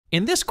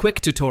In this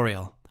quick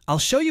tutorial, I'll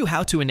show you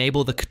how to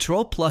enable the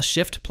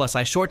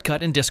Ctrl+Shift+I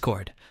shortcut in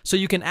Discord so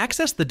you can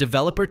access the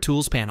Developer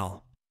Tools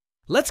panel.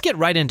 Let's get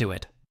right into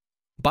it.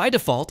 By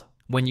default,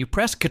 when you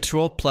press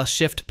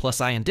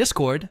Ctrl+Shift+I in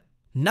Discord,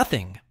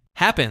 nothing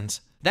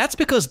happens. That's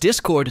because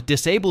Discord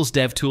disables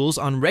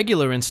DevTools on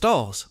regular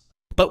installs.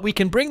 But we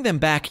can bring them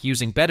back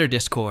using Better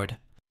Discord,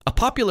 a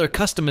popular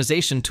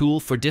customization tool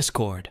for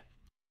Discord.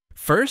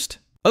 First,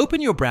 open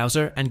your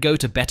browser and go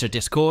to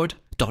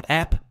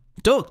betterdiscord.app.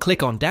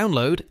 Click on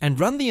Download and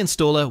run the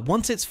installer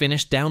once it's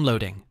finished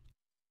downloading.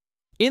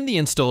 In the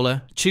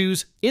installer,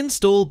 choose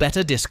Install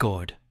Better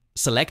Discord.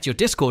 Select your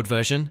Discord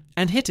version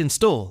and hit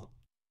Install.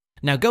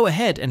 Now go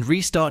ahead and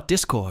restart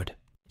Discord.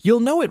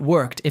 You'll know it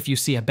worked if you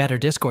see a Better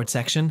Discord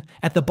section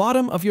at the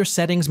bottom of your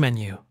settings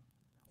menu.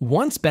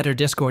 Once Better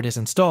Discord is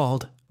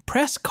installed,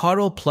 press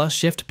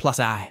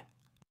Ctrl+Shift+I.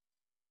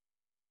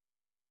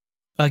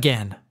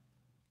 Again.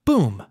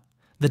 Boom!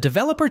 The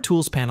Developer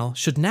Tools panel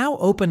should now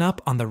open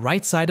up on the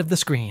right side of the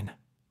screen.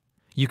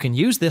 You can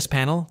use this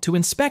panel to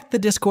inspect the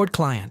Discord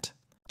client,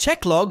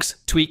 check logs,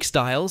 tweak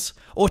styles,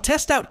 or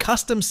test out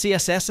custom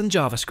CSS and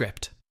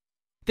JavaScript.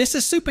 This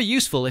is super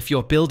useful if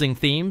you're building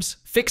themes,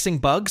 fixing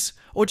bugs,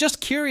 or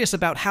just curious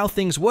about how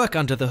things work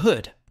under the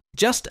hood.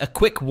 Just a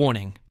quick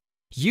warning.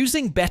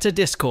 Using Better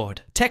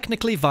Discord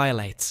technically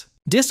violates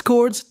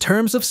Discord's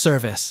terms of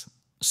service,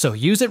 so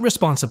use it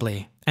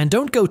responsibly and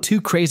don't go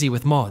too crazy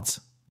with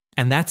mods.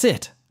 And that's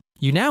it.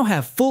 You now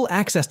have full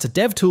access to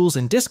DevTools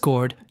in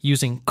Discord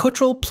using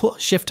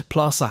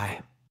Ctrl+Shift+I.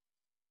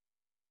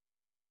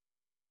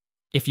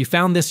 If you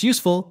found this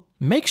useful,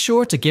 make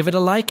sure to give it a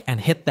like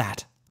and hit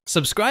that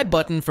subscribe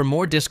button for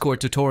more Discord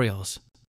tutorials.